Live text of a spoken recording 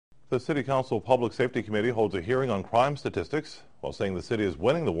The City Council Public Safety Committee holds a hearing on crime statistics. While saying the city is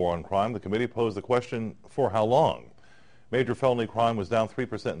winning the war on crime, the committee posed the question, for how long? Major felony crime was down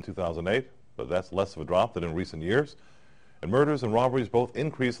 3% in 2008, but that's less of a drop than in recent years. And murders and robberies both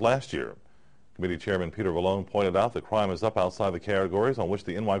increased last year. Committee Chairman Peter Vallone pointed out that crime is up outside the categories on which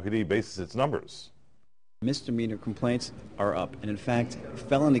the NYPD bases its numbers. Misdemeanor complaints are up, and in fact,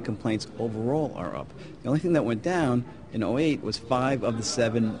 felony complaints overall are up. The only thing that went down in 2008 was 5 of the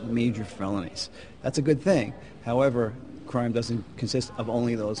 7 major felonies. That's a good thing. However, crime doesn't consist of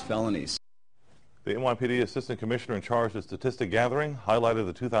only those felonies. The NYPD Assistant Commissioner in charge of statistic gathering highlighted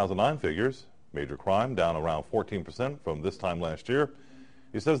the 2009 figures. Major crime down around 14% from this time last year.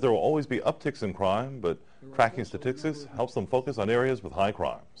 He says there will always be upticks in crime, but tracking statistics helps them focus on areas with high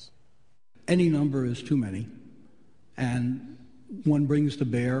crimes. Any number is too many, and one brings to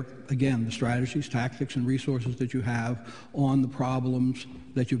bear, again, the strategies, tactics, and resources that you have on the problems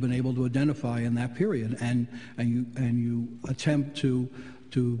that you've been able to identify in that period, and you attempt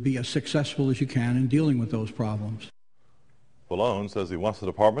to be as successful as you can in dealing with those problems. Vallone says he wants the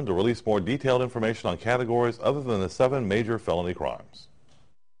department to release more detailed information on categories other than the 7 major felony crimes.